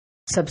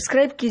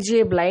Subscribe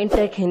कीजिए blind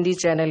take Hindi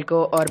channel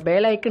को और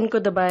बेल आइकन को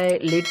दबाएं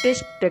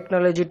लेटेस्ट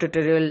टेक्नोलॉजी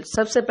ट्यूटोरियल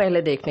सबसे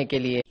पहले देखने के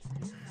लिए।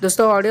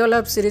 दोस्तों, ऑडियो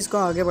लैब सीरीज़ को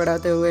आगे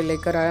बढ़ाते हुए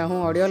लेकर आया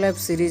हूं ऑडियो लैब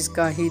सीरीज़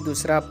का ही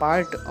दूसरा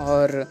पार्ट।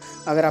 और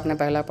अगर आपने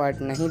पहला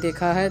पार्ट नहीं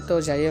देखा है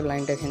तो जाइए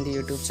blind take Hindi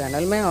YouTube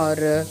channel में और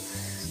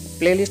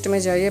प्लेलिस्ट में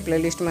जाइए।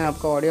 प्लेलिस्ट में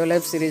आपको ऑडियो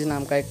लैब सीरीज़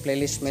नाम का एक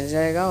प्लेलिस्ट मिल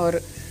जाएगा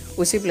और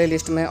उसी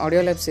प्लेलिस्ट में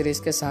ऑडियो लैब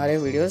सीरीज़ के सारे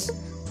वीडियोस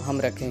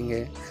हम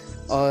रखेंगे।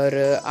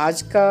 और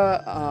आज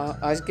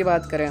की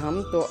बात करें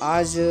हम तो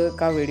आज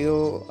का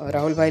वीडियो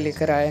राहुल भाई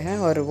लेकर आए हैं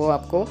और वो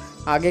आपको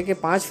आगे के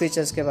 5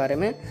 फीचर्स के बारे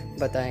में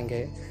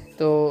बताएंगे।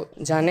 तो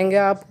जानेंगे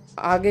आप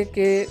आगे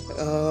के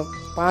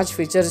 5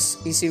 फीचर्स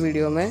इसी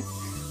वीडियो में।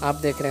 आप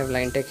देख रहे हैं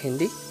ब्लाइंड टेक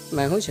हिंदी,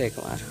 मैं हूं जय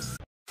कुमार।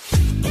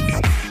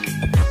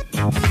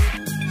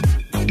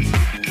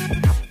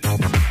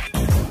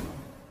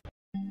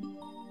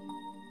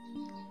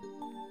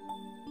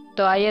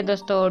 तो आइए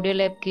दोस्तों, ऑडियो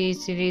लैब की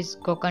सीरीज़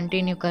को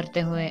कंटिन्यू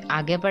करते हुए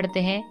आगे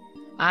बढ़ते हैं।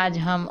 आज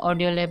हम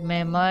ऑडियो लैब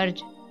में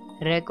मर्ज,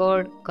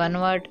 रिकॉर्ड,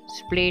 कन्वर्ट,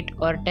 स्प्लिट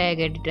और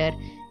टैग एडिटर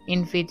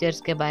इन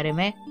फीचर्स के बारे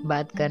में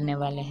बात करने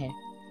वाले हैं।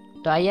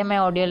 तो आइए मैं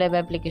ऑडियो लैब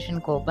एप्लीकेशन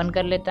को ओपन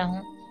कर लेता हूं।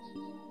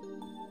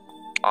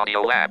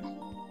 ऑडियो लैब,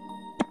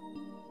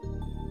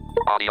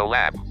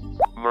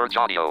 मर्ज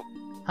ऑडियो।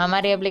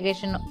 हमारी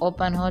एप्लीकेशन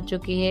ओपन हो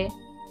चुकी है।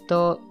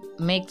 तो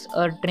मिक्स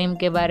और ट्रिम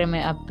के बारे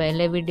में आप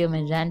पहले वीडियो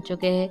में जान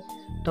चुके हैं।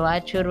 तो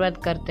आज शुरुआत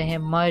करते हैं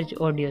मर्ज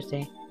ऑडियो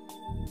से।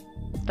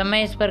 तो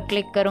मैं इस पर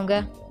क्लिक करूंगा।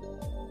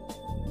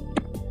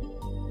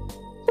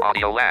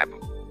 Audio lab,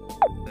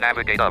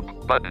 navigate up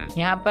button.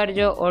 यहाँ पर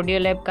जो ऑडियो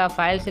लैब का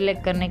फाइल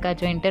सिलेक्ट करने का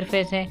जो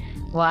इंटरफेस है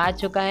वो आ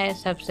चुका है।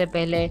 सबसे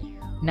पहले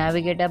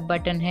नेविगेट अप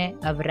बटन है।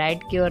 अब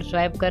राइट की ओर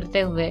स्वाइप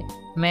करते हुए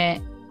मैं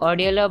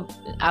ऑडियो लैब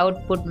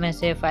आउटपुट में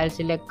से फाइल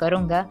सिलेक्ट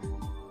करूंगा।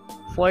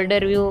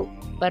 फोल्डर व्यू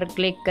पर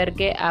क्लिक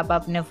करके आप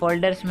अपने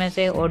फोल्डर्स में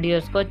से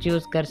ऑडियोज को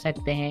चूज कर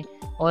सकते हैं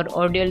और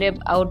ऑडियो लैब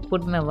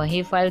आउटपुट में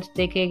वही फाइल्स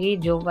दिखेगी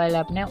जो फाइल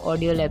आपने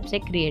ऑडियो लैब से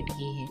क्रिएट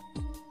की है।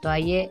 तो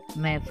आइए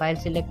मैं फाइल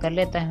सिलेक्ट कर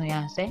लेता हूँ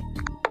यहाँ से।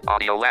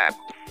 Audio lab,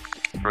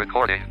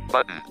 recording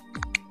button,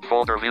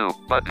 folder view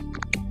button,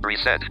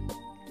 reset.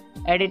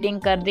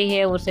 Editing कर दी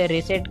है, उसे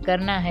रीसेट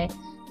करना है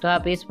तो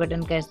आप इस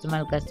बटन का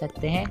इस्तेमाल कर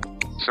सकते हैं।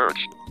 Search,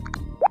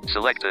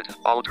 selected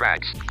all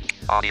tracks,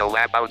 audio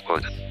lab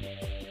output,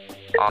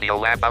 audio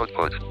lab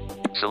output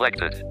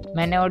selected.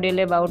 मैंने ऑडियो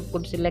लैब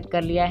आउटपुट सिलेक्ट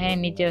कर लिया है।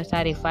 नीचे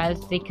सारी फाइल्स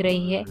दिख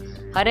रही है।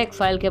 हर एक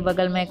फाइल के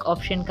बगल में एक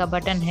ऑप्शन का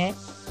बटन है।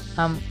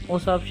 हम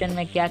उस ऑप्शन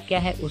में क्या क्या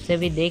है उसे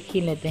भी देख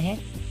ही लेते हैं।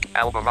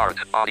 Album art,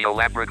 audio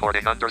lab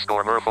recording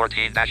underscore mer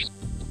 14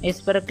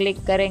 इस पर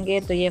क्लिक करेंगे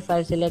तो ये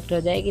फाइल सिलेक्ट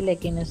हो जाएगी,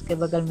 लेकिन इसके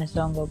बगल में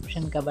सॉन्ग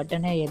ऑप्शन का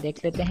बटन है, ये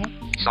देख लेते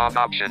हैं। सॉन्ग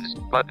ऑप्शंस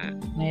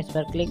बटन, मैं इस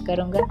पर क्लिक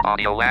करूंगा।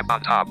 Audio lab on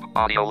top,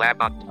 audio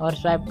lab on और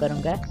स्वाइप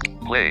करूंगा।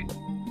 प्ले।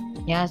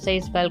 यहाँ से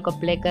इस फाइल को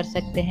प्ले कर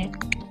सकते हैं।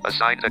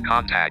 असाइन द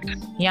कॉन्टैक्ट,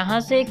 यहाँ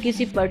से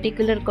किसी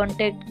पर्टिकुलर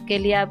कॉन्टैक्ट के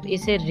लिए आप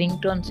इसे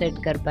रिंगटोन सेट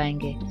कर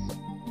पाएंगे।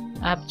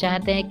 आप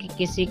चाहते हैं कि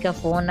किसी का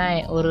फ़ोन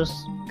आए और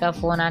उसका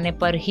फ़ोन आने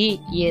पर ही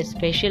ये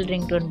स्पेशल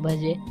रिंगटोन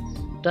बजे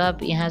तो आप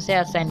यहाँ से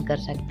असाइन कर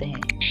सकते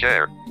हैं।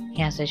 शेयर,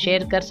 यहाँ से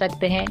शेयर कर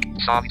सकते हैं।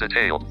 सॉन्ग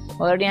डिटेल,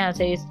 और यहाँ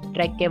से इस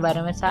ट्रैक के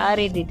बारे में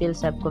सारी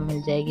डिटेल्स आपको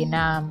मिल जाएगी।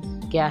 नाम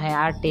क्या है,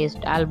 आर्टिस्ट,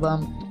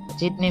 एल्बम,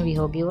 जितनी भी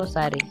होगी वो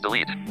सारी।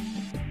 डिलीट,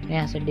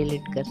 यहाँ से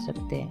डिलीट कर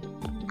सकते हैं।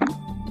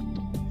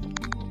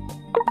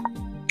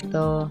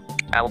 तो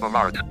album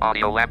art,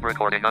 audio lab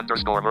recording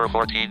underscore mer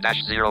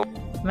 14-0।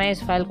 मैं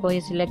इस फाइल को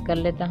ही सिलेक्ट कर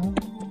लेता हूँ।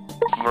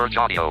 मर्ज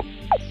ऑडियो,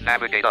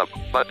 नेविगेट अप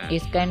बटन।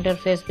 इसका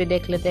इंटरफेस भी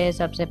देख लेते हैं।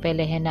 सबसे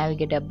पहले है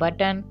नेविगेट अप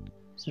बटन।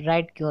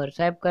 राइट की ओर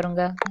स्वाइप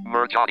करूंगा।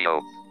 मर्ज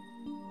ऑडियो,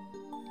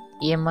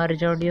 ये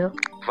मर्ज ऑडियो।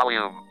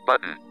 वॉल्यूम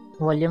बटन,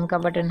 वॉल्यूम का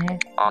बटन है।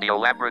 Audio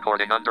lab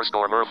recording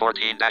underscore mer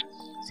 14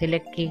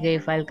 select की गई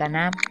फाइल का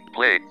नाम।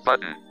 प्ले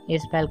बटन,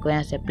 इस फाइल को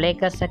यहाँ से प्ले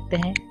कर सकते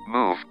हैं।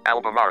 Move,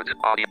 album art,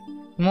 audio.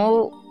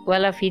 Move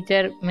वाला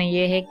फीचर में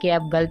ये है कि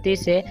आप गलती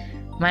से,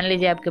 मान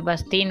लीजिए आपके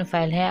पास 3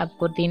 फाइल है,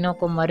 आपको तीनों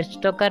को मर्ज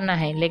तो करना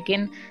है,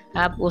 लेकिन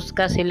आप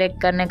उसका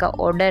सिलेक्ट करने का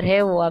ऑर्डर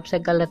है वो आपसे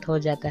गलत हो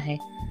जाता है।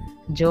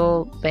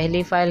 जो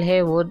पहली फाइल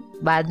है वो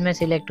बाद में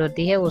सिलेक्ट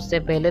होती है, उससे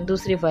पहले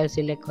दूसरी फाइल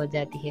सिलेक्ट हो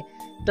जाती है।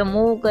 तो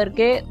मूव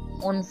करके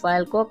उन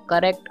फाइल को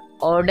करेक्ट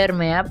ऑर्डर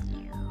में आप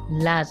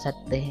ला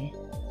सकते हैं।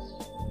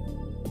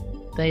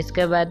 तो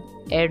इसके बाद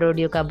ऐड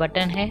ऑडियो का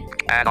बटन है।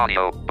 ऐड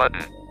ऑडियो बटन,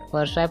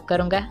 और स्वाइप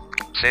करूंगा।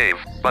 सेव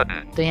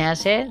बटन, तो यहाँ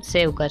से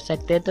सेव कर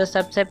सकते हैं। तो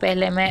सबसे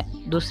पहले मैं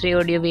दूसरी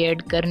ऑडियो भी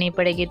ऐड करनी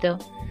पड़ेगी, तो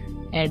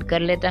ऐड कर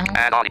लेता हूँ।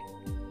 ऐड ऑडियो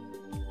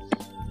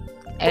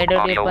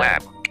पर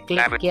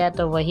क्लिक किया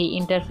तो वही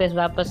इंटरफेस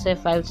वापस से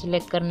फाइल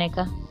सिलेक्ट करने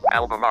का।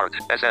 Album art,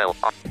 SL,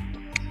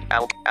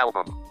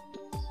 album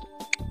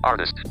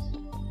artist,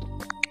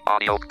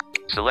 audio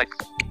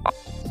select,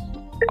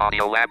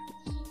 audio lab,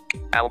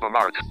 album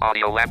art,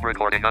 audio lab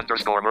recording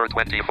underscore mer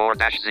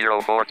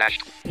 24-04-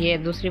 ये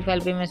दूसरी फाइल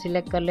भी मैं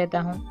सिलेक्ट कर लेता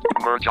हूँ।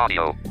 मर्ज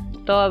ऑडियो।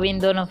 तो अब इन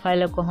दोनों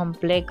फाइलों को हम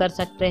प्ले कर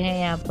सकते हैं।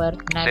 यहाँ पर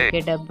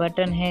नेविगेट अप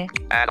बटन है।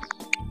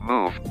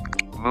 मूव,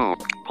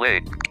 प्ले,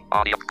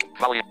 ऑडियो,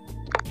 वॉल्यूम,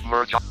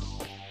 मर्ज,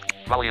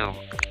 volume,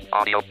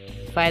 audio,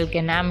 फाइल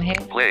के नाम है।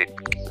 play,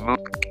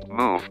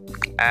 move,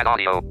 add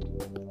audio,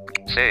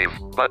 save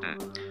button.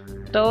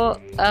 तो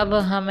अब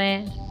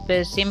हमें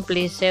फिर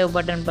सिंपली सेव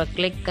बटन पर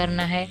क्लिक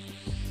करना है।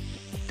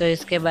 तो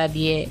इसके बाद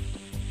ये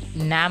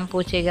नाम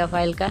पूछेगा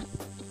फाइल का।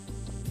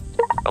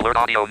 Alert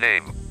audio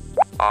name,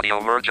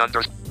 audio merge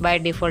under. By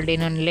default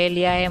इन्होंने ले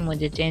लिया है,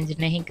 मुझे चेंज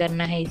नहीं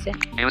करना है इसे।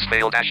 Use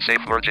fail dash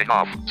safe merging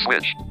off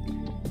switch.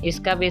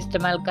 इसका भी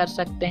इस्तेमाल कर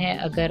सकते हैं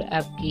अगर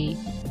आपकी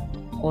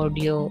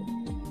ऑडियो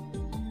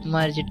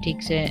मर्ज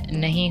ठीक से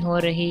नहीं हो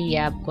रही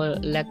या आपको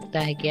लगता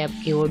है कि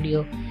आपकी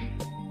ऑडियो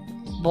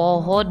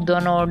बहुत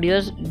दोनों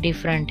ऑडियोज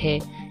डिफरेंट है।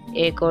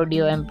 एक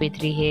ऑडियो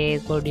MP3 है,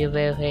 एक ऑडियो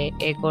वेव है,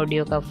 एक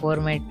ऑडियो का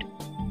फॉर्मेट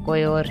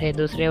कोई और है,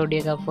 दूसरे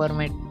ऑडियो का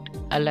फॉर्मेट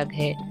अलग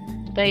है।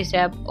 तो इसे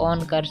आप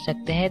ऑन कर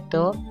सकते हैं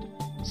तो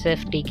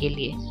सेफ्टी के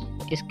लिए,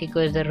 इसकी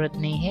कोई ज़रूरत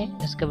नहीं है।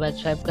 उसके बाद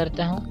स्वाइप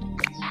करता हूँ।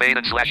 Fade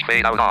in slash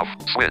fade out off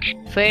switch.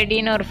 Fade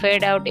in और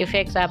फेड आउट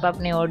इफेक्ट्स आप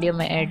अपने ऑडियो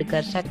में ऐड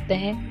कर सकते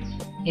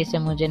हैं, इसे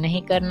मुझे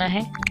नहीं करना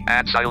है।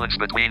 Add silence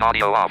between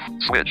audio off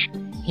switch.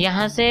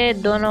 यहाँ से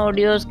दोनों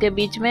ऑडियोज के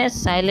बीच में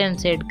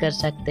साइलेंस ऐड कर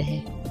सकते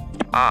हैं।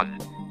 On.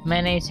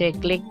 मैंने इसे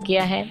क्लिक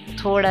किया है,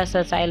 थोड़ा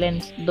सा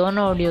साइलेंस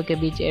दोनों ऑडियो के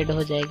बीच ऐड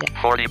हो जाएगा।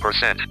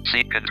 40%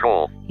 seat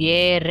control.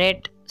 ये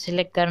रेट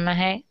सिलेक्ट करना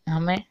है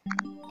हमें।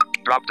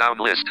 Drop down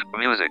list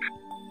music.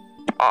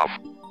 Off.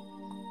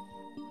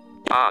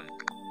 On.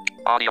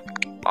 Audio.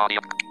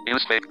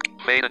 Use fade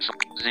in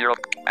 0.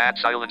 Add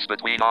silence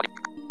between audio.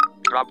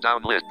 Drop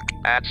down list.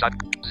 Add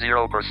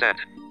 0%.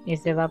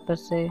 इसे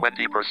वापस से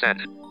 20%.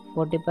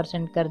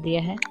 40% कर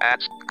दिया है।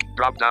 Add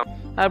drop down.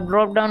 अब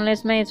ड्रॉप डाउन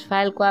लिस्ट में इस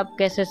फाइल को आप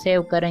कैसे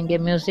सेव करेंगे,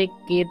 म्यूजिक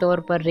की तौर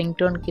पर,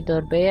 रिंगटोन की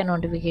तौर पे या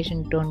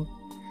नोटिफिकेशन टोन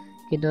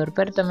के तौर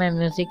पर। तो मैं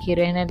म्यूजिक ही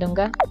रहने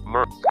दूंगा।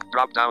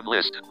 Drop down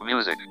list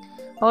music.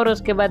 और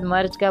उसके बाद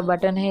मर्ज का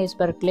बटन है, इस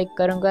पर क्लिक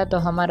करूंगा तो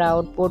हमारा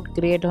आउटपुट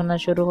क्रिएट होना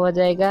शुरू हो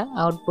जाएगा।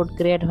 आउटपुट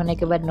क्रिएट होने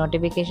के बाद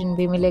नोटिफिकेशन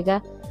भी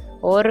मिलेगा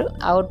और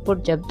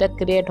आउटपुट जब तक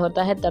क्रिएट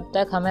होता है तब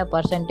तक हमें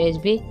परसेंटेज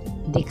भी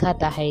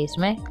दिखाता है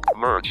इसमें।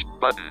 Merge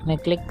button. मैं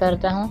क्लिक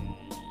करता हूँ।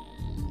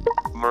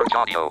 Merge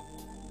audio.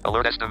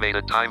 Alert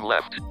estimated time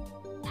left.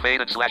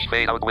 Fade in slash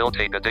fade out will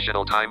take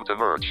additional time to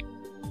merge.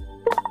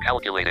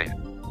 Calculating.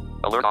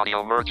 Alert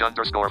audio merge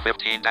underscore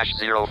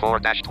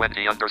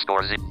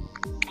 15-04-20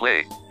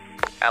 play.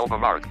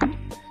 Album art.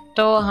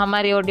 तो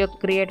हमारी ऑडियो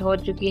क्रिएट हो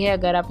चुकी है।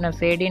 अगर आपने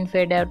fade in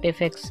fade out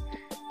effects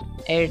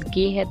add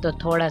की है तो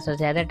थोड़ा सा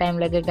ज़्यादा टाइम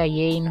लगेगा,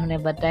 ये इन्होंने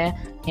बताया।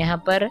 यहाँ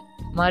पर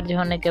मर्ज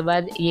होने के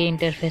बाद ये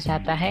इंटरफेस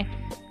आता है।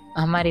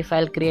 हमारी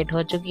फाइल क्रिएट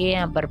हो चुकी है।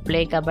 यहाँ पर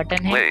प्ले का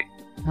बटन है,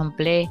 हम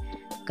प्ले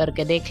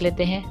करके देख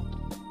लेते हैं।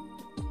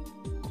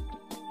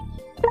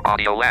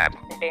 Audiolab.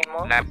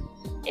 डेमो,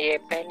 ये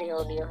पहली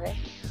ऑडियो है,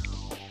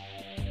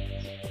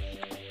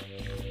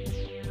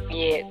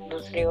 ये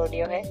दूसरी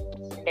ऑडियो है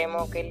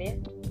डेमो के लिए।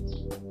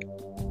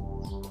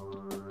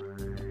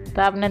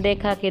 तो आपने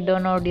देखा कि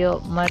दोनों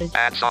ऑडियो मर्ज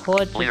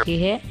हो चुकी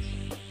है।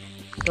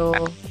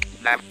 तो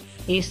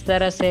इस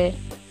तरह से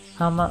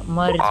हम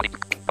मर्ज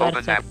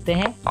कर सकते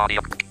हैं।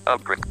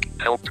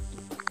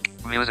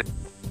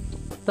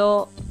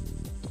 तो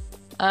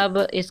अब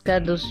इसका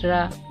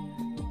दूसरा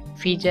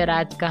फीचर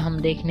आज का हम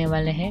देखने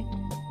वाले हैं।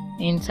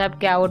 इन सब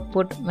के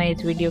आउटपुट मैं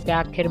इस वीडियो के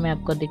आखिर में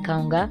आपको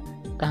दिखाऊंगा,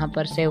 कहाँ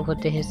पर सेव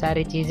होते हैं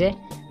सारी चीज़ें।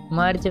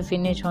 मर्ज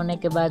फिनिश होने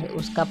के बाद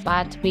उसका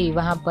पाथ भी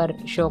वहाँ पर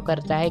शो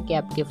करता है कि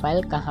आपकी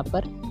फ़ाइल कहाँ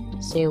पर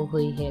सेव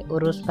हुई है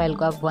और उस फाइल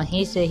को आप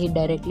वहीं से ही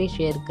डायरेक्टली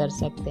शेयर कर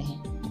सकते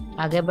हैं।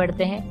 आगे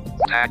बढ़ते हैं।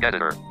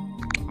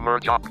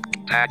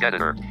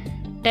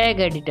 टैग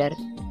एडिटर,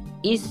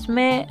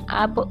 इसमें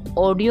आप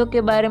ऑडियो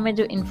के बारे में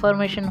जो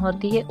इन्फॉर्मेशन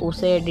होती है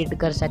उसे एडिट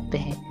कर सकते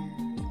हैं।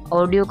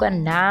 ऑडियो का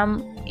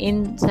नाम,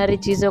 इन सारी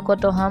चीज़ों को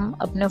तो हम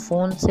अपने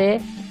फ़ोन से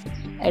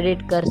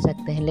एडिट कर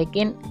सकते हैं,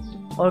 लेकिन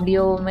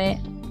ऑडियो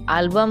में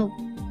एल्बम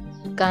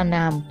का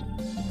नाम,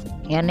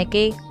 यानी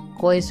कि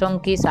कोई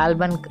सॉन्ग किस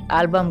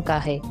एल्बम का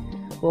है,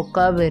 वो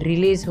कब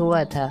रिलीज़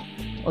हुआ था,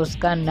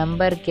 उसका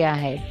नंबर क्या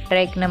है,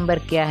 ट्रैक नंबर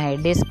क्या है,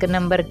 डिस्क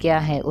नंबर क्या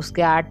है,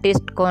 उसके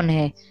आर्टिस्ट कौन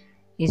है,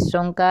 इस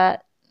सॉन्ग का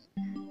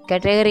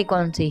कैटेगरी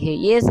कौन सी है,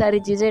 ये सारी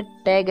चीज़ें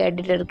टैग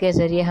एडिटर के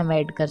ज़रिए हम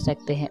ऐड कर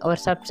सकते हैं। और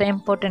सबसे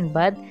इम्पोर्टेंट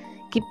बात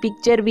कि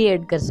पिक्चर भी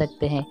ऐड कर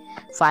सकते हैं।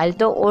 फाइल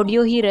तो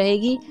ऑडियो ही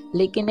रहेगी,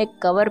 लेकिन एक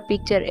कवर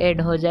पिक्चर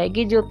ऐड हो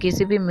जाएगी, जो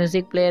किसी भी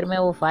म्यूज़िक प्लेयर में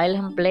वो फाइल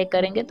हम प्ले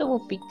करेंगे तो वो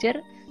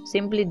पिक्चर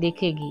सिंपली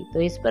दिखेगी।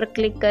 तो इस पर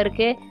क्लिक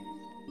करके,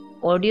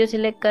 ऑडियो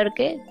सिलेक्ट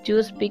करके,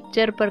 चूज़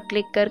पिक्चर पर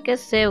क्लिक करके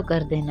सेव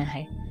कर देना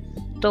है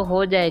तो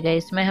हो जाएगा।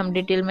 इसमें हम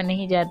डिटेल में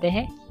नहीं जाते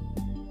हैं।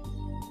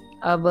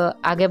 अब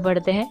आगे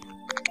बढ़ते हैं।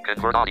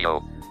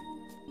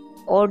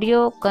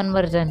 ऑडियो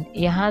कन्वर्जन,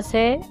 यहाँ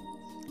से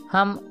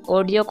हम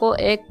ऑडियो को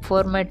एक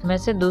फॉर्मेट में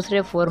से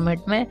दूसरे फॉर्मेट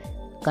में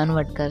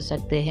कन्वर्ट कर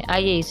सकते हैं।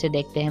 आइए इसे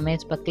देखते हैं। मैं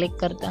इस पर क्लिक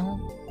करता हूँ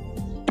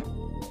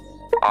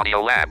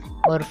Audiolab.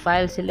 और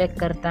फाइल सिलेक्ट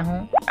करता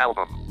हूँ।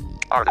 Album.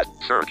 Artist.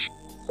 Search.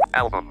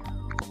 Album.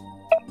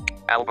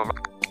 Album.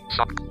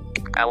 Song.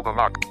 Album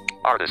art.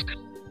 Artist.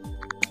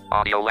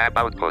 Audiolab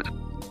output.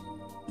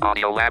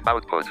 Audiolab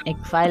output. एक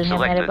फाइल है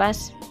मेरे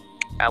पास।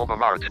 Album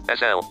art.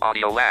 SL.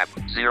 Audiolab.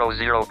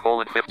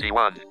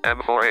 00:51.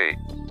 M4A.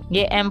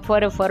 ये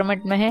M4A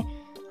फॉर्मेट में है।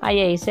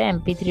 आइए इसे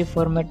MP3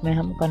 फॉर्मेट में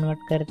हम कन्वर्ट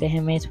करते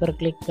हैं। मैं इस पर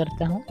क्लिक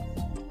करता हूँ।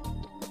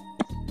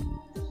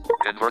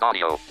 Convert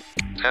audio.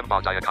 Temp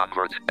audio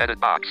convert. Edit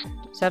box.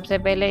 सबसे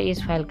पहले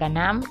इस फाइल का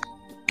नाम,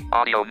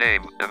 Audio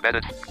name.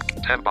 Embedded.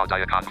 Temp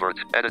audio convert.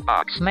 Edit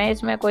box. मैं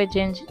इसमें कोई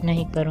चेंज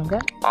नहीं करूँगा।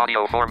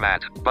 Audio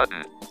format.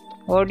 Button.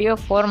 Audio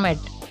format,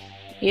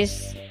 इस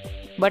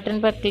बटन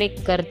पर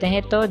क्लिक करते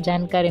हैं तो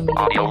जानकारी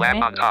मिलेगी Audiolab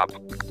हमें। on top.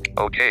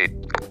 Okay.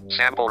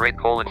 Sample rate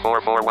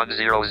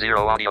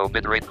 :44100 audio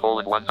bit rate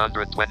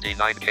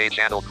 :129K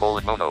channel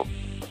 :mono.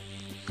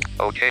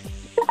 Okay.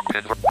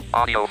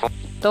 Audio.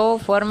 तो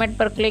फॉर्मेट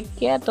पर क्लिक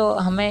किया तो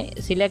हमें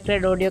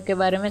सिलेक्टेड ऑडियो के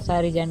बारे में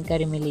सारी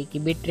जानकारी मिली कि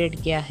बिट रेट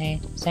क्या है,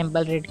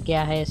 सैंपल रेट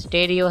क्या है,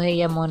 स्टेरियो है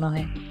या मोनो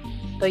है,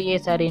 तो ये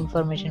सारी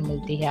इंफॉर्मेशन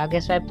मिलती है।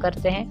 आगे स्वाइप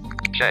करते हैं।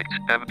 Checked.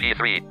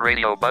 MP3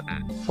 radio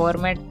button.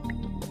 Format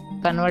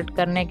convert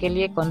करने के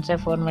लिए कौन से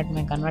फॉर्मेट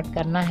में कन्वर्ट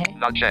करना है।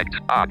 Not checked.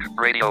 OGG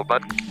radio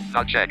button.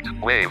 Not checked.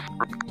 Wave.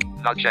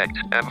 Not checked.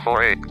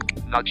 M4A.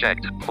 Not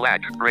checked.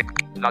 Flag.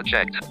 Not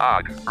checked.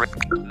 OGG.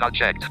 Not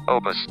checked.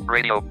 Opus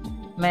radio.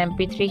 मैं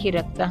MP3 ही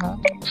रखता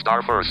हूँ।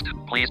 Star first.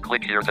 Please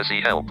click here to see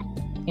help.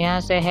 यहाँ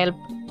से help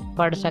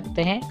पढ़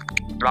सकते हैं।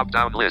 Drop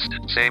down list.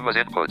 Same as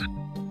input.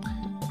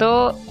 तो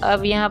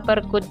अब यहाँ पर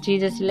कुछ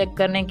चीज़ें सिलेक्ट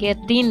करने के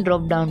 3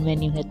 ड्रॉप डाउन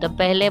मेन्यू है। तो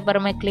पहले पर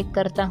मैं क्लिक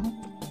करता हूँ।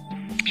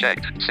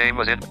 Checked. Same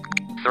as in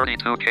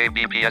 32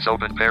 kbps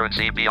open parent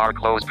CBR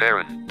closed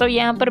parent. तो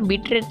यहाँ पर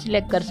बिट रेट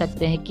सिलेक्ट कर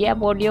सकते हैं कि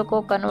आप ऑडियो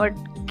को कन्वर्ट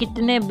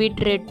कितने बिट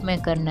रेट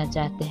में करना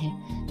चाहते हैं।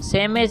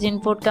 सेम एज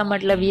इनपुट का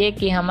मतलब ये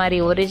कि हमारी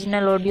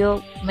ओरिजिनल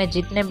ऑडियो में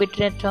जितने बिट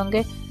रेट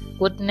होंगे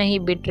उतने ही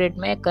बिट रेट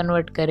में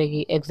कन्वर्ट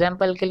करेगी।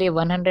 एग्जाम्पल के लिए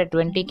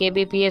 120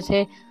 kbps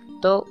है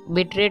तो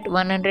बिट रेट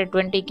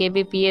 120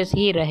 kbps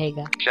ही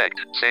रहेगा। Checked.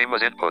 Same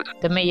as input.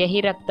 तो मैं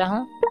यही रखता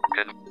हूँ।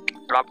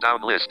 Drop down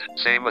list.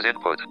 Same as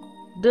input.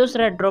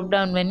 दूसरा drop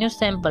down menu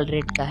sample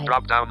rate का है।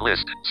 Drop down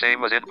list.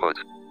 Same as input.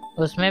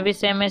 उसमें भी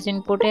सेम एज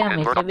इनपुट है, हम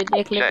इसे भी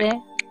देख लेते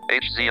हैं।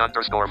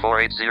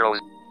 HZ_480.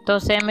 तो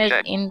सेम एज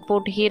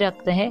इनपुट ही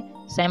रखते हैं,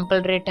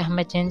 सैंपल रेट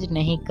हमें चेंज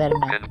नहीं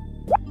करना।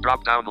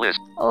 Drop down list.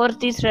 और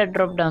तीसरा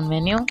drop down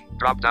menu,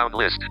 Drop down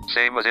list.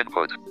 Same as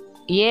input.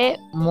 ये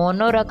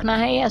मोनो रखना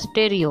है या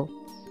स्टेरियो।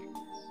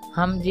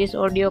 हम जिस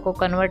ऑडियो को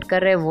कन्वर्ट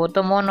कर रहे हैं वो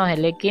तो मोनो है,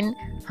 लेकिन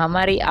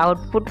हमारी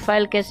आउटपुट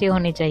फाइल कैसी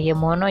होनी चाहिए,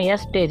 मोनो या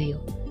स्टेरियो,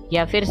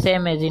 या फिर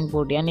सेम एज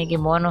इनपुट, यानी कि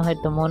मोनो है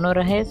तो मोनो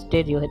रहे,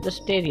 स्टेरियो है तो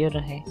स्टेरियो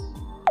रहे।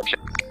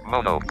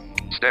 Mono.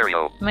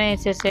 Stereo. मैं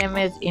इसे सेम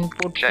एज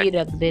इनपुट ही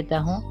रख देता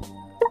हूँ।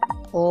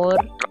 और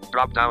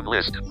Drop down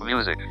list.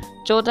 Music.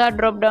 चौथा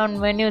ड्रॉप डाउन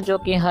मेन्यू जो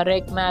कि हर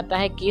एक में आता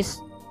है, किस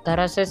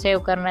तरह से सेव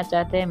करना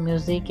चाहते हैं,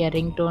 म्यूजिक या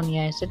रिंगटोन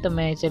या ऐसे, तो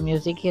मैं इसे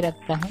म्यूजिक ही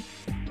रखता हूँ।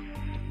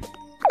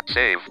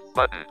 Save.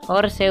 Button.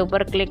 और सेव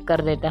पर क्लिक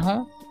कर देता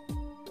हूँ।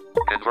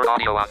 Convert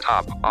audio on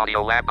top.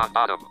 Audiolab on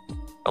bottom.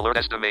 Alert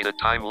estimated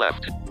time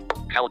left.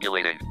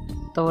 Calculating.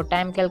 तो वो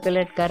टाइम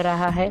कैलकुलेट कर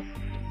रहा है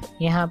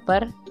यहाँ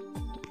पर।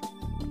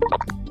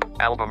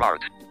 Album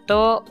art.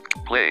 तो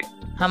Play.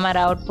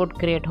 हमारा आउटपुट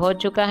क्रिएट हो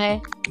चुका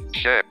है।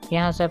 Share.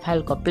 यहाँ से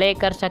फाइल को प्ले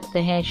कर सकते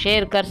हैं,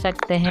 शेयर कर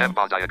सकते हैं। Temp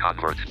audio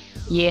convert.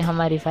 ये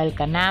हमारी फाइल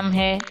का नाम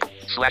है।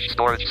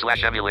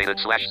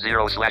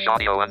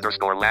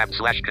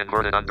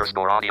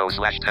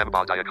 /storage/emulated/audio_lab/convert_audio/temp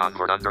audio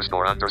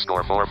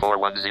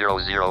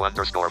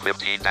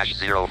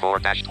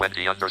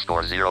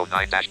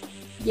convert_44100_20-04-20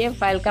 ये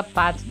फाइल का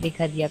पाथ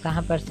दिखा दिया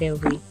कहाँ पर सेव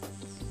हुई।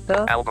 तो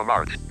Album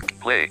art.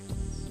 Play.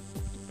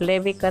 प्ले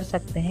भी कर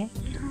सकते हैं।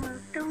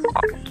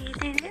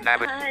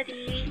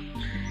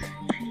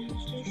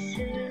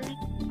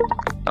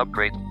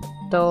 Upgrade.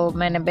 तो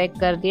मैंने बैक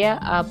कर दिया।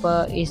 आप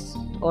इस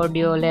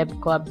ऑडियो लैब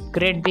को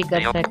अपग्रेड भी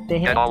कर सकते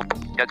हैं।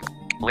 Get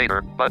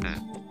later button.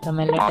 तो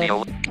मैं लेटर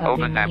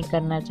अभी नहीं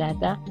करना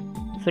चाहता।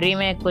 फ्री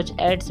में कुछ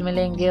एड्स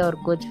मिलेंगे और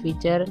कुछ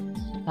फीचर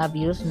आप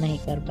यूज़ नहीं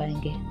कर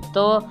पाएंगे।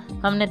 तो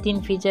हमने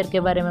 3 फीचर के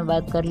बारे में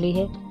बात कर ली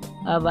है।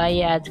 अब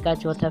आइए आज का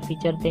चौथा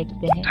फीचर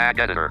देखते हैं। Tag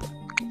editor.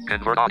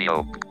 Convert audio.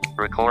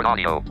 Record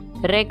audio.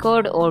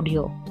 Record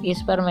audio,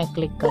 इस पर मैं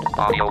क्लिक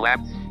करता हूँ। Audiolab.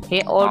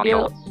 ये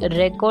ऑडियो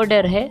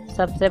रिकॉर्डर है।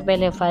 सबसे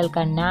पहले फाइल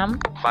का नाम,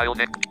 File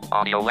name.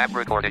 Audiolab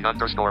recording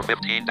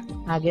 _15.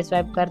 आगे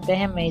स्वाइप करते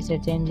हैं, मैं इसे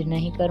चेंज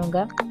नहीं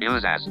करूँगा।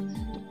 Use as.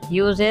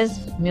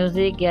 यूजेस,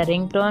 म्यूजिक या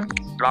रिंगटोन,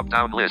 Drop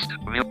down list.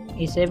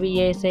 इसे भी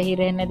ये ऐसे ही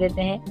रहने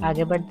देते हैं।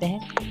 आगे बढ़ते हैं।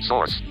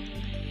 Source.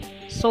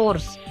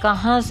 सोर्स,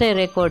 कहाँ से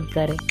रिकॉर्ड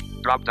करें।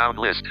 Drop down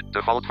list.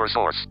 Default for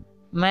source.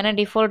 मैंने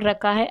डिफ़ॉल्ट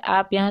रखा है,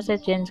 आप यहाँ से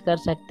चेंज कर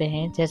सकते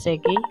हैं, जैसे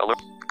कि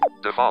Alert.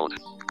 Default.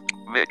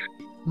 Mic.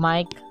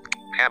 Mic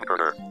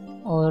Camcorder.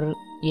 और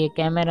ये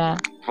कैमरा,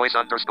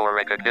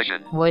 Voice_recognition.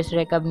 Voice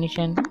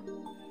recognition.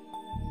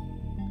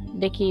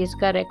 देखिए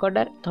इसका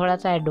रिकॉर्डर थोड़ा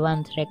सा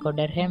एडवांस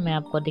रिकॉर्डर है, मैं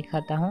आपको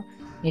दिखाता हूँ।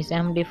 इसे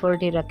हम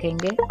डिफ़ॉल्ट ही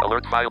रखेंगे।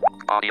 Alert file.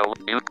 Audio.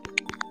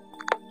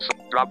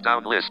 Drop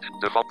down list.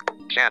 Default.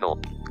 Channel.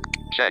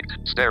 Checked.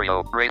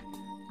 Stereo. Rate.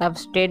 अब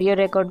स्टेरियो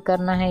रिकॉर्ड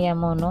करना है या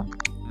mono.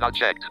 Not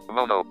checked.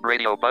 Mono.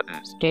 Radio button.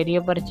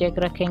 Stereo पर चेक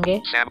रखेंगे।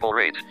 Sample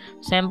rate.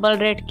 सैंपल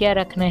रेट क्या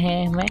रखने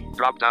हैं हमें?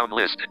 Drop down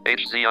list.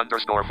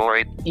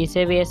 HZ_48.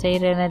 इसे भी ऐसे ही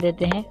रहने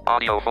देते हैं।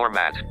 Audio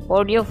format.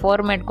 ऑडियो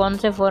फॉर्मेट, कौन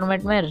से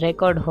फॉर्मेट में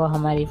रिकॉर्ड हो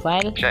हमारी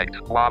file? Checked.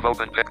 WAV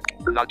open pic.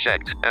 Not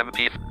checked.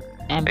 MP3।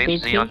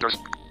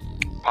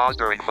 Pause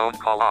during phone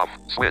call off.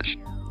 Switch.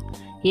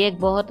 ये एक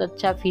बहुत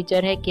अच्छा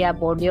फीचर है कि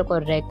आप ऑडियो को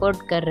रिकॉर्ड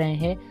कर रहे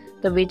हैं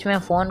तो बीच में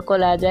फ़ोन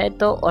कॉल आ जाए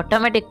तो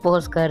ऑटोमेटिक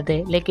पॉज कर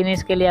दे, लेकिन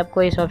इसके लिए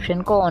आपको इस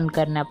ऑप्शन को ऑन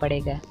करना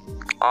पड़ेगा।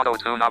 Auto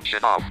tune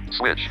option off.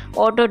 Switch.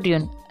 Auto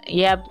tune,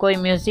 ये आप कोई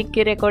म्यूज़िक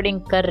की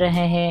रिकॉर्डिंग कर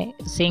रहे हैं,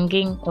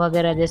 सिंगिंग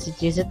वगैरह जैसी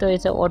चीज़ें, तो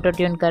इसे ऑटो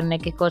ट्यून करने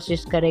की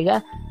कोशिश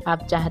करेगा।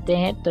 आप चाहते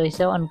हैं तो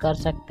इसे ऑन कर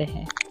सकते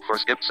हैं। For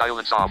skip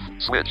silence off.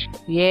 Switch.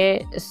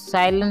 ये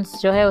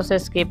साइलेंस जो है उसे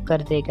स्किप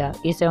कर देगा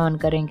इसे ऑन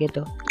करेंगे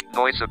तो।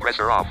 Noise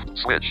suppressor off.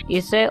 Switch.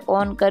 इसे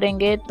ऑन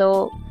करेंगे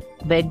तो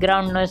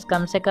बैकग्राउंड नॉइस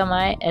कम से कम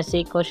आए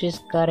ऐसी कोशिश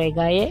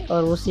करेगा ये,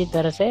 और उसी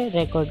तरह से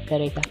रिकॉर्ड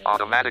करेगा।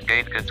 Automatic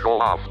gain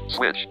control off.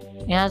 Switch.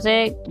 यहाँ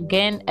से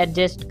गेन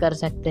एडजस्ट कर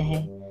सकते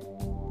हैं,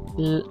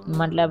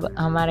 मतलब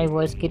हमारी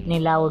वॉइस कितनी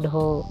लाउड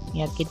हो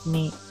या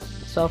कितनी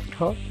सॉफ्ट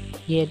हो,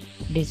 ये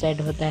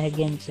डिसाइड होता है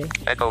गेन से।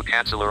 Echo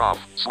canceller off.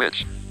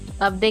 Switch.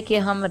 अब देखिए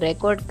हम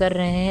रिकॉर्ड कर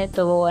रहे हैं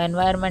तो वो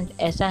एनवायरनमेंट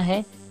ऐसा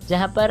है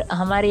जहाँ पर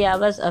हमारी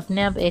आवाज़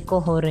अपने आप एको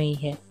हो रही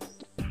है,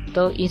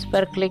 तो इस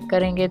पर क्लिक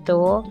करेंगे तो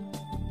वो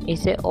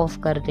इसे ऑफ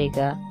कर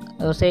देगा,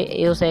 उस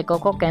एको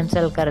को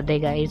कैंसिल कर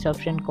देगा इस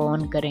ऑप्शन को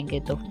ऑन करेंगे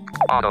तो।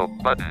 Auto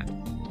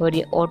button. और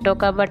ये ऑटो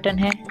का बटन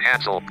है।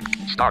 Cancel.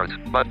 Start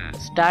button.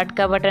 स्टार्ट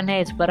का बटन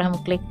है, इस पर हम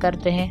क्लिक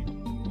करते हैं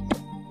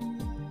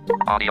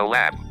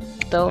Audiolab.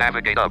 तो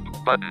Navigate up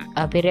button.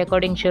 अभी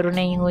रिकॉर्डिंग शुरू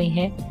नहीं हुई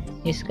है,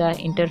 इसका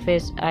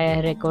इंटरफेस आया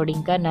है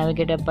रिकॉर्डिंग का।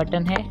 नेविगेट अप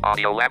बटन है।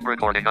 Audiolab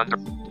recording under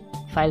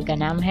फाइल का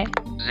नाम है।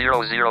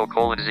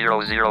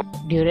 00:00.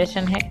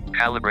 ड्यूरेशन है।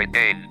 Calibrate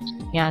gain.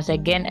 यहाँ से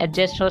गेन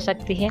एडजस्ट हो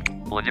सकती है।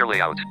 Linear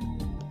layout.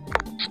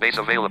 Space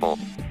available.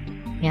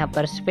 यहाँ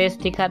पर स्पेस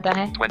दिखाता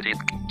है। 20.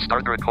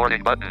 Start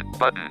recording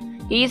button.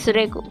 इस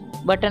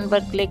बटन पर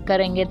क्लिक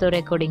करेंगे तो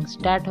रिकॉर्डिंग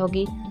स्टार्ट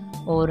होगी,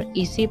 और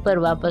इसी पर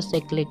वापस से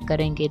क्लिक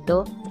करेंगे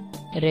तो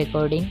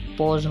रिकॉर्डिंग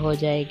पॉज हो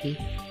जाएगी।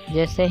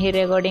 जैसे ही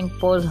रिकॉर्डिंग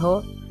पॉज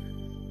हो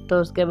तो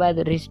उसके बाद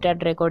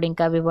रिस्टार्ट रिकॉर्डिंग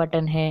का भी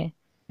बटन है,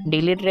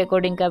 डिलीट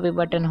रिकॉर्डिंग का भी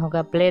बटन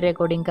होगा, प्ले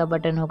रिकॉर्डिंग का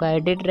बटन होगा,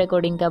 एडिट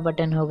रिकॉर्डिंग का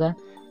बटन होगा,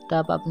 तो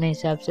आप अपने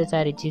हिसाब से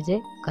सारी चीज़ें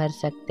कर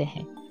सकते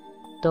हैं।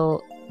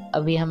 तो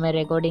अभी हमें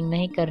रिकॉर्डिंग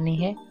नहीं करनी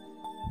है,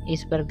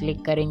 इस पर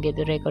क्लिक करेंगे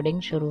तो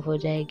रिकॉर्डिंग शुरू हो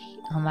जाएगी।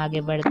 हम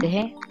आगे बढ़ते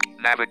हैं।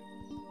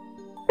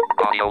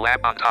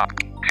 Audiolab on top.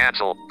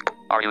 Cancel.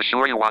 Are you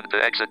sure you want to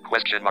exit?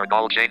 Question mark.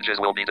 All changes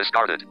will be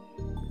discarded.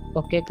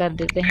 Okay कर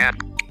देते हैं।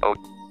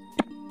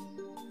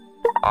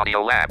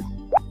 Audiolab.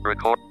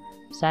 Record.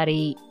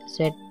 सारी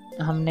सेट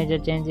हमने जो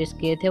चेंजेस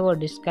किए थे वो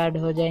डिस्कार्ड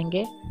हो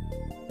जाएंगे।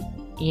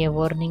 ये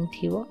वार्निंग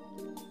थी वो,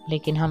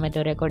 लेकिन हमें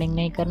तो रिकॉर्डिंग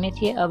नहीं करनी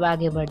थी। अब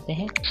आगे बढ़ते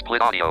हैं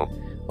Split audio.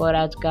 और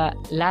आज का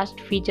लास्ट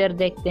फीचर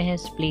देखते हैं,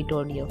 स्प्लिट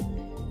ऑडियो।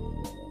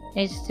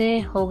 इससे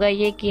होगा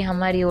ये कि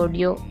हमारी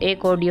ऑडियो,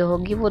 एक ऑडियो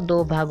होगी वो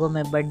दो भागों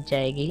में बट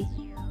जाएगी,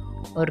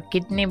 और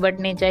कितनी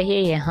बटनी चाहिए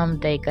ये हम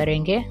तय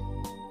करेंगे।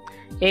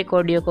 एक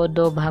ऑडियो को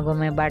दो भागों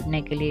में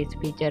बांटने के लिए इस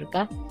फीचर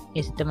का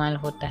इस्तेमाल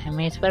होता है।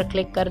 मैं इस पर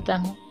क्लिक करता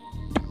हूँ।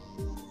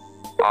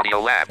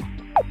 Audiolab.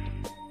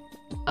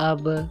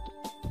 अब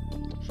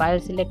फाइल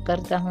सिलेक्ट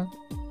करता हूँ।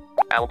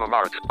 Album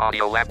art.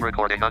 Audiolab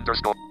recording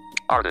underscore.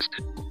 Artist.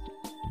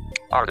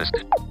 Artist.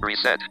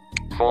 Reset.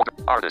 Folder.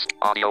 Artist.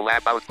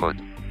 Audiolab output.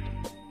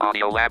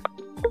 Audiolab.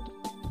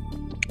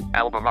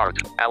 Album art.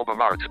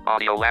 Album art.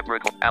 Audiolab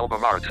record.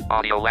 Album art.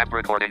 Audiolab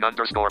recording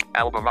underscore.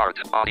 Album art.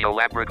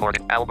 Audiolab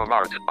recording. Album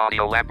art.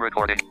 Audiolab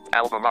recording.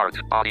 Album art.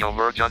 Audio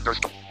merge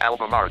underscore.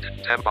 Album art.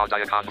 Tempo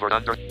diaconvert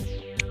under.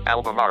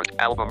 Album art.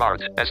 Album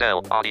art.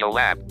 SL.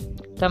 Audiolab.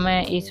 तो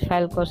मैं इस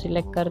file को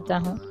select करता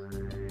हूँ।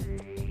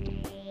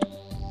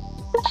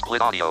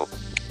 Split audio.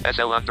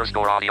 SL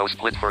underscore audio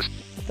split first.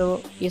 तो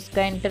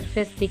इसका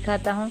interface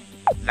दिखाता हूँ।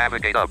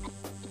 Navigate up.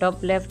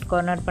 Top left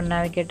corner पर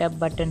नेविगेट अप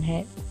बटन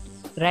है,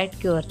 राइट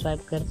की ओर स्वाइप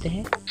करते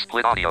हैं।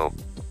 Split audio.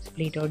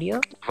 Split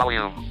audio.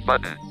 Volume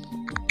button.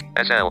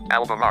 SL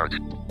album art.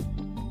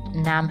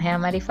 नाम है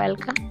हमारी फाइल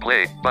का।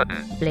 Play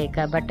button. प्ले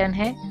का बटन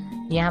है,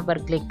 यहाँ पर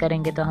क्लिक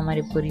करेंगे तो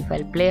हमारी पूरी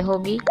फाइल प्ले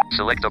होगी।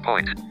 Select a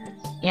point.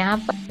 यहाँ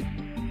पर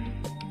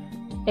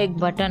एक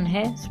बटन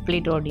है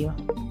split audio,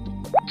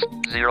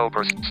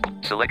 0%.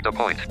 Select a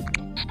point.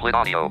 Split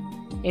audio.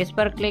 इस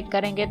पर क्लिक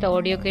करेंगे तो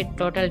ऑडियो की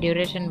टोटल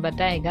ड्यूरेशन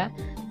बताएगा,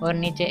 और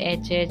नीचे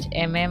HH,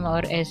 MM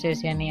और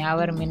SS यानी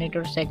आवर, मिनट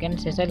और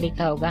सेकंड ऐसा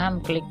लिखा होगा। हम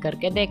क्लिक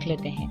करके देख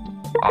लेते हैं।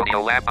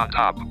 Audiolab on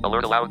top.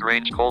 Alert allowed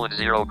range: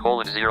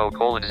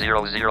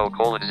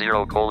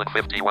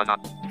 :0:0:0:0:51.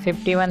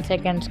 51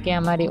 seconds की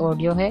हमारी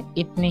ऑडियो है,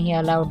 इतनी ही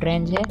अलाउड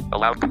रेंज है।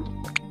 Allowed.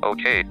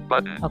 OK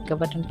button. Okay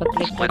button पर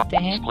क्लिक करते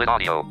हैं Split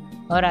audio.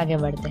 और आगे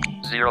बढ़ते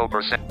हैं।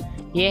 0%.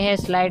 ये है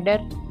स्लाइडर।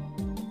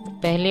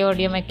 पहली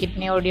ऑडियो में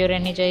कितनी ऑडियो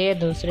रहनी चाहिए,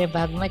 दूसरे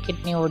भाग में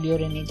कितनी ऑडियो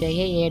रहनी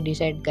चाहिए, ये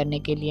डिसाइड करने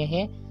के लिए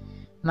है।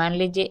 मान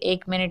लीजिए 1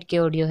 मिनट की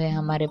ऑडियो है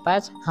हमारे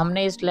पास,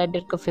 हमने इस स्लाइडर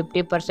को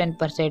 50%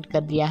 पर सेट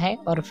कर दिया है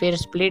और फिर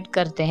स्प्लिट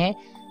करते हैं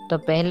तो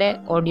पहले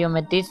ऑडियो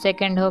में 30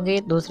 सेकंड होगी,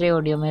 दूसरे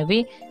ऑडियो में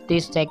भी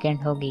 30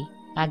 सेकंड होगी।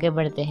 आगे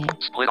बढ़ते हैं।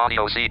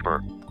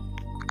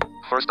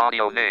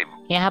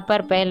 यहाँ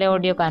पर पहले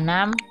ऑडियो का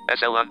नाम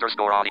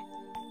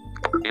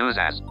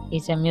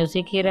इसे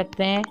म्यूजिक ही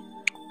रखते हैं।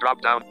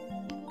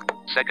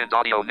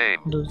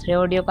 दूसरे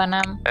ऑडियो का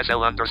नाम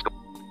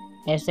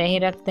ऐसे ही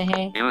रखते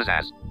हैं,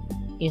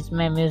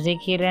 इसमें म्यूजिक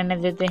ही रहने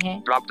देते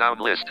हैं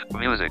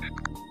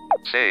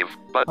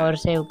और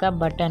सेव का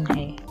बटन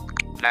है।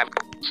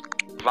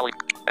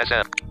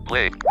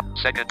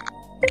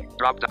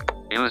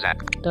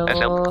 तो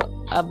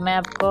अब मैं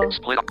आपको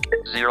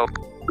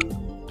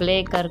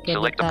प्ले करके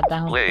दिखाता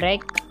हूँ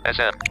ट्रैक।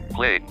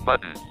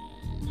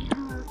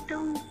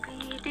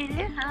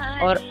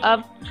 और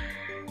अब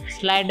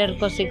स्लाइडर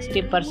को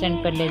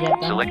 60% पर ले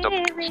जाता हूँ।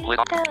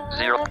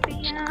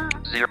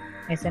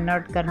 इसे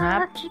नोट करना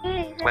आप।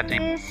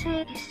 20,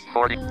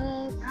 40,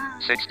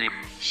 60।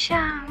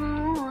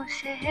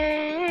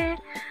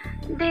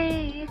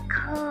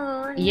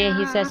 ये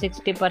हिस्सा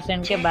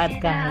 60% के बाद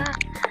का है।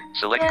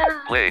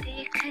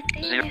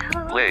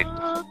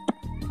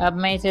 अब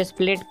मैं इसे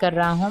स्प्लिट कर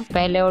रहा हूँ।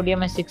 पहले ऑडियो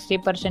में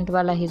 60%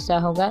 वाला हिस्सा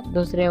होगा,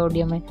 दूसरे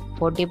ऑडियो में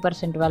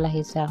 40% वाला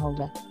हिस्सा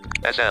होगा।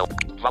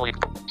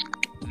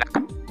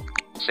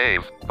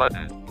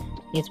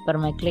 इस पर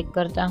मैं क्लिक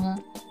करता हूँ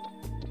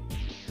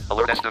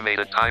और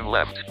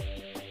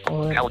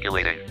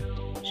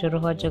शुरू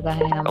हो चुका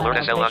है हमारा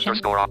ऑपरेशन।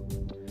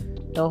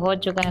 तो हो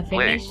चुका है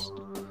फिनिश।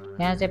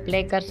 यहाँ से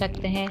प्ले कर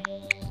सकते हैं।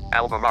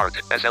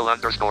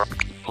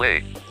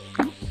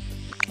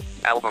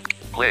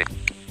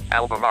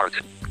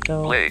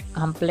 तो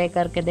हम प्ले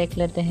करके देख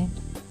लेते हैं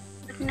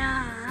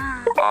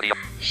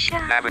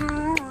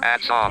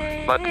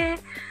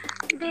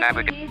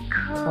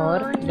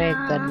और बैक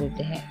कर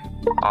देते हैं।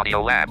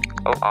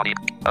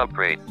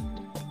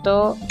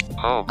 तो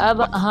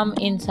अब हम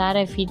इन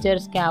सारे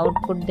फीचर्स के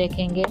आउटपुट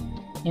देखेंगे।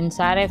 इन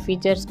सारे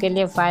फीचर्स के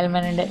लिए फाइल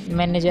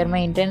मैनेजर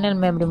में इंटरनल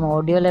मेमोरी में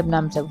ऑडियोलैब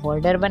नाम से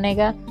फोल्डर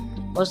बनेगा।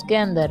 उसके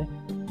अंदर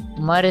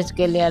मर्ज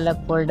के लिए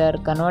अलग फोल्डर,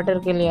 कन्वर्टर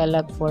के लिए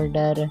अलग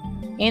फोल्डर,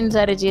 इन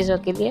सारी चीज़ों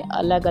के लिए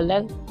अलग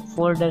अलग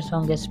फोल्डर्स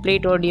होंगे।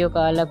 स्प्लिट ऑडियो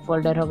का अलग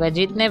फोल्डर होगा।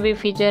 जितने भी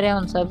फीचर हैं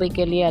उन सभी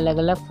के लिए अलग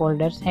अलग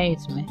फोल्डर्स हैं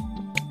इसमें।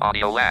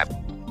 Audiolab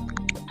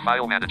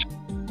File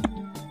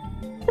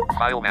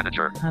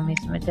Manager हम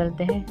इसमें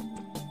चलते हैं।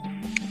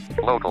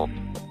 Local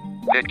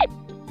Pitch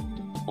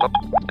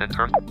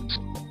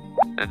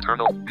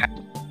Internal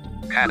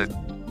Padded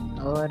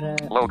और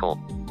Local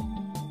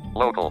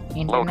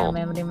इंटरनल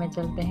मेमोरी में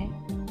चलते हैं।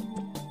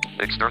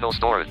 External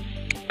Storage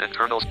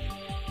Internal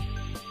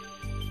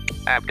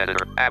App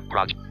Editor App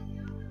Project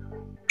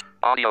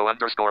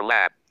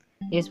Audio_Lab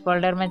इस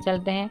फोल्डर में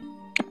चलते हैं।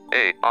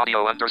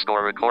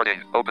 Audio_recording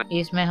Open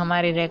इसमें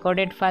हमारी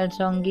रिकॉर्डेड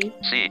फाइल्स होंगी।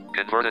 C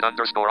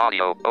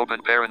Converted_audio Open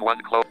Parent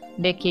 1 Close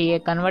देखिए ये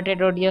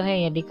कन्वर्टेड ऑडियो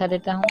है, ये दिखा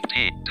देता हूँ। T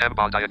Temp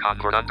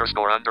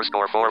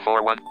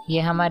 ___441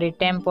 ये हमारी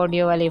टेम्प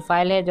ऑडियो वाली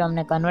फाइल है जो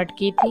हमने कन्वर्ट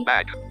की थी।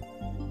 Back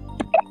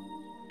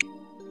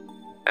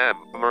M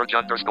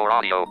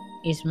Merge_audio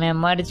इसमें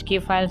मर्ज की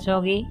फाइल्स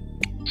होगी।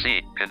 C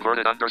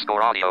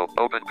Converted_audio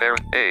Open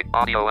Parent A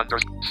Audio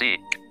C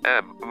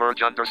M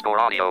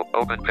Merge_audio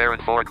Open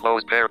Parent 4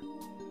 Close Parent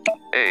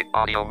A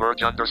Audio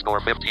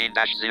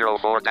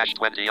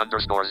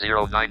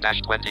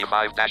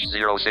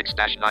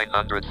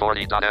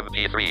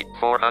Merge_15-09-25-06-940.mp3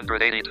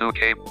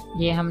 482K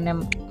ये हमने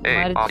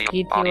मर्ज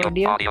की थी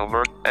ऑडियो।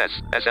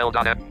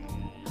 SL.M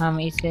हम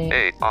इसे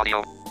A Audio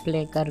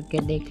प्ले करके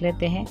देख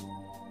लेते हैं।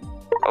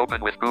 Open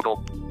with Google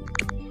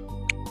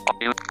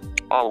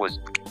Always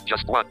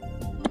Just one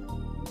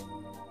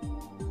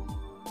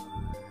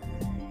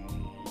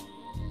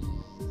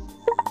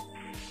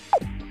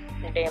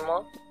demo,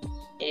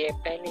 ये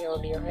पहली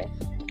ऑडियो है,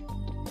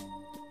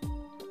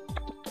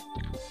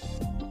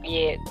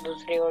 ये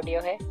दूसरी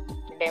ऑडियो है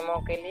डेमो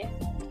के लिए।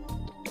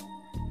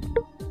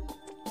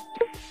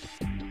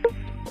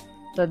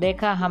 तो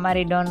देखा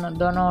हमारी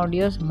दोनों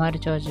ऑडियोज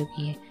मर्ज हो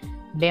चुकी है।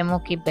 डेमो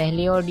की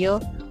पहली ऑडियो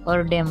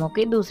और डेमो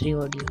की दूसरी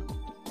ऑडियो।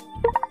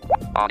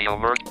 Audio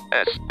merge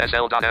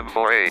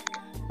SL.M4A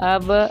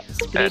अब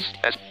स्प्लिट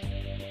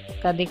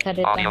का दिखा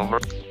देता Audio हूँ।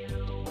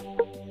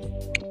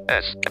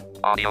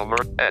 Audio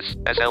merge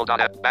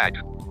SL.M back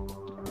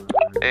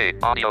A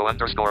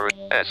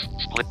Audio_S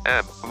split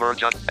M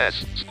merge S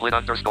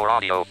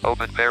split_audio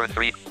Open Parent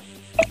 3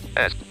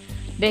 S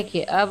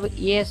देखिए अब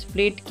ये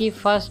स्प्लिट की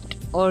फर्स्ट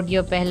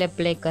ऑडियो पहले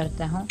प्ले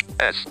करता हूँ।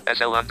 S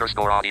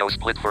SL_audio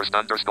split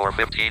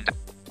first_15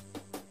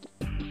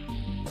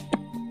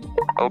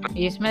 Open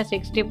इसमें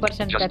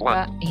 60% तक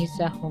का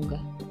हिस्सा होगा।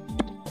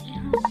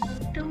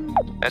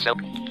 SL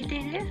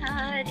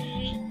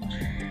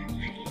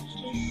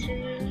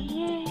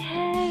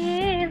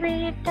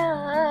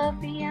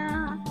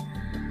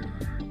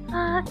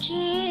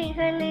आके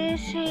गले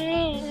से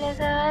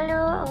लगा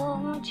लो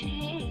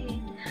मुझे,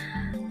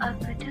 अब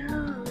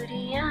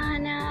दूरियां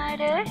ना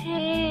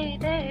रहे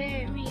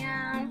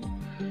दरमियां,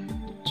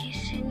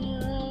 किसने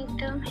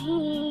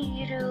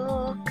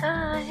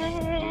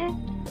है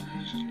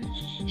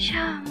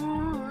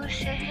शामों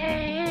से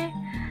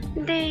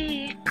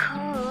देखो।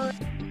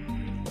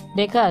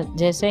 देखा,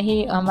 जैसे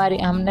ही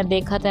हमने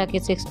देखा था कि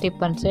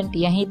 60%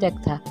 यहीं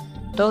तक था,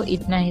 तो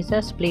इतना हिस्सा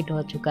स्प्लिट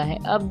हो चुका है।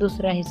 अब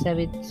दूसरा हिस्सा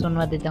भी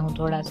सुनवा देता हूँ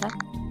थोड़ा सा।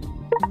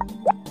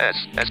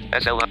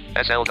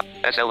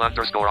 SL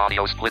underscore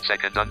audio split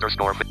second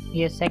underscore.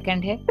 ये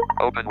सेकंड है।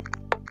 Open.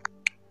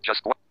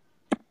 Just one.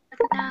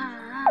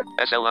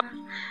 SL.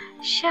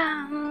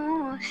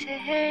 शामों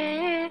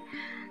से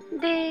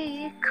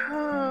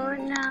देखो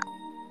ना।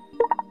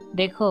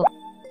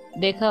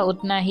 देखा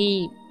उतना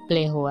ही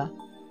प्ले हुआ,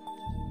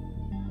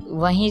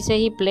 वहीं से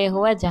ही प्ले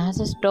हुआ जहाँ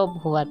से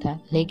स्टॉप हुआ था,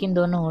 लेकिन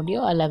दोनों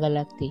ऑडियो अलग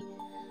अलग थी।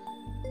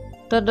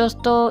 तो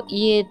दोस्तों,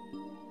 ये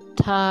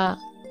था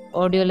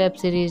ऑडियो लैब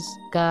सीरीज़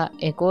का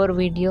एक और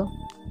वीडियो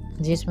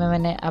जिसमें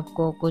मैंने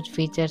आपको कुछ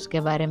फीचर्स के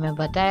बारे में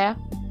बताया।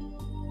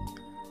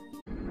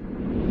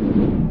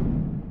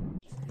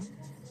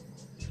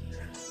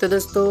 तो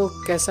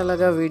दोस्तों, कैसा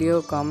लगा वीडियो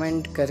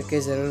कमेंट करके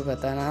ज़रूर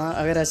बताना।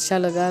 अगर अच्छा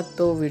लगा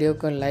तो वीडियो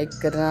को लाइक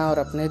करना और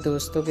अपने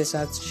दोस्तों के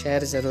साथ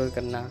शेयर ज़रूर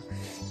करना,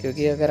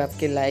 क्योंकि अगर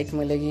आपकी लाइक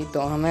मिलेगी तो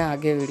हमें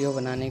आगे वीडियो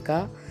बनाने का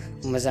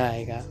मज़ा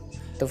आएगा।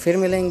 तो फिर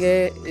मिलेंगे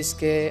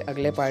इसके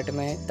अगले पार्ट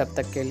में, तब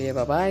तक के लिए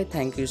bye bye.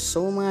 Thank you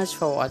so much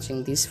for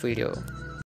watching this video.